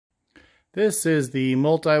This is the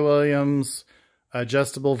Multi-Williams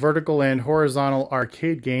adjustable vertical and horizontal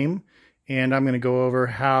arcade game, and I'm going to go over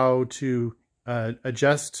how to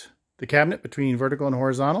adjust the cabinet between vertical and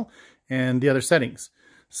horizontal and the other settings.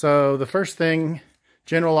 So the first thing,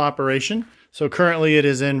 general operation. So currently it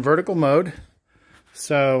is in vertical mode.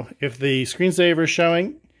 So if the screensaver is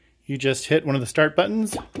showing, you just hit one of the start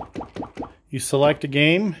buttons. You select a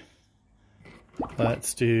game.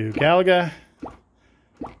 Let's do Galaga.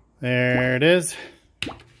 There it is.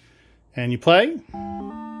 And you play.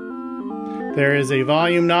 There is a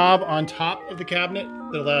volume knob on top of the cabinet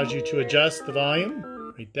that allows you to adjust the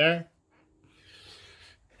volume right there.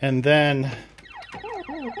 And then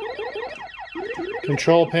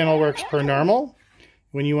control panel works per normal.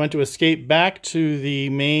 When you want to escape back to the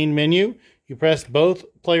main menu, you press both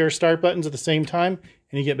player start buttons at the same time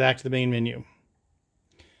and you get back to the main menu.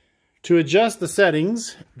 To adjust the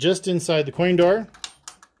settings, just inside the coin door,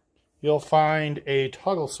 you'll find a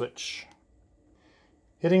toggle switch.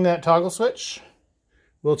 Hitting that toggle switch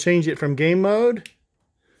will change it from game mode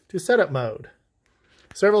to setup mode.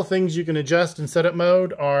 Several things you can adjust in setup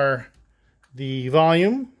mode are the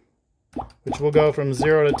volume, which will go from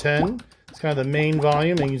 0 to 10. It's kind of the main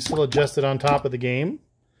volume, and you can still adjust it on top of the game.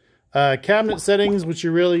 Cabinet settings, which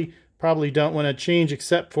you really probably don't want to change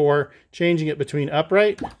except for changing it between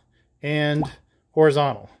upright and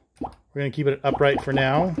horizontal. We're going to keep it upright for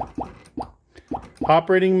now.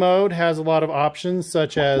 Operating mode has a lot of options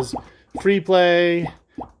such as free play,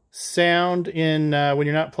 sound in when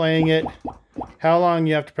you're not playing it, how long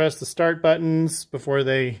you have to press the start buttons before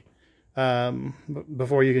you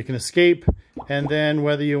can escape, and then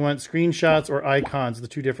whether you want screenshots or icons, the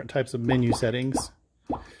two different types of menu settings.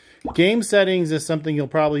 Game settings is something you'll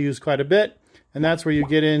probably use quite a bit, and that's where you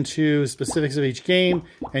get into specifics of each game,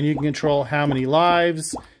 and you can control how many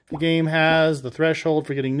lives the game has, the threshold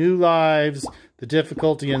for getting new lives, the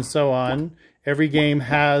difficulty, and so on. Every game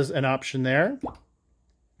has an option there.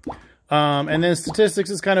 And then statistics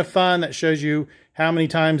is kind of fun. That shows you how many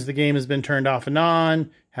times the game has been turned off and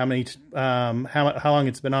on, how long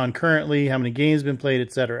it's been on currently, how many games have been played,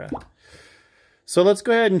 etc. So let's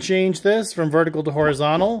go ahead and change this from vertical to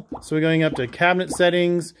horizontal. So we're going up to cabinet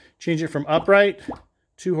settings, change it from upright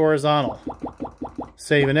to horizontal.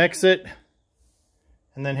 Save and exit,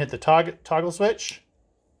 and then hit the toggle switch.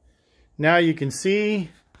 Now you can see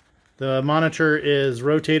the monitor is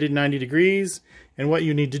rotated 90 degrees, and what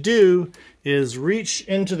you need to do is reach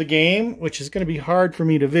into the game, which is going to be hard for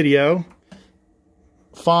me to video.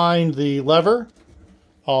 Find the lever.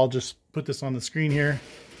 I'll just put this on the screen here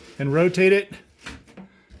and rotate it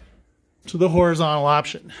to the horizontal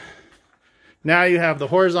option. Now you have the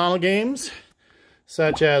horizontal games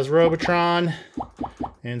such as Robotron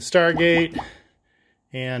and Stargate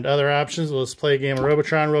and other options. Let's play a game of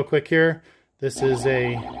Robotron real quick here. This is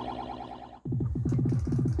a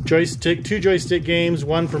joystick, two joystick games,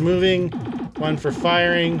 one for moving, one for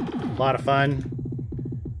firing. A lot of fun.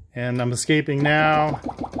 And I'm escaping now.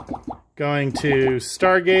 Going to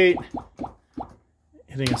Stargate.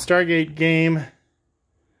 Hitting a Stargate game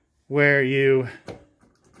where you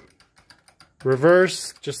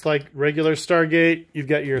reverse, just like regular Stargate. You've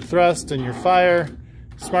got your thrust and your fire,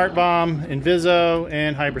 smart bomb, inviso,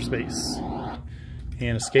 and hyperspace,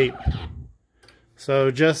 and escape.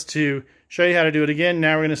 So just to show you how to do it again,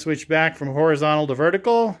 now we're going to switch back from horizontal to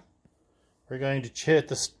vertical. We're going to hit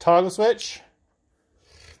the toggle switch,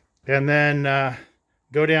 and then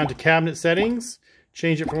go down to cabinet settings,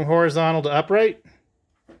 change it from horizontal to upright,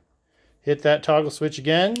 hit that toggle switch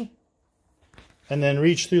again, and then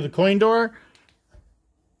reach through the coin door,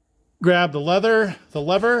 grab the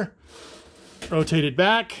lever, rotate it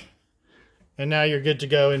back, and now you're good to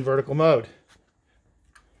go in vertical mode.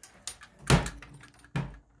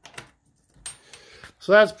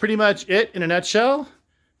 So that's pretty much it in a nutshell.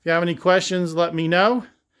 If you have any questions, let me know,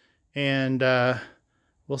 and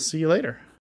we'll see you later.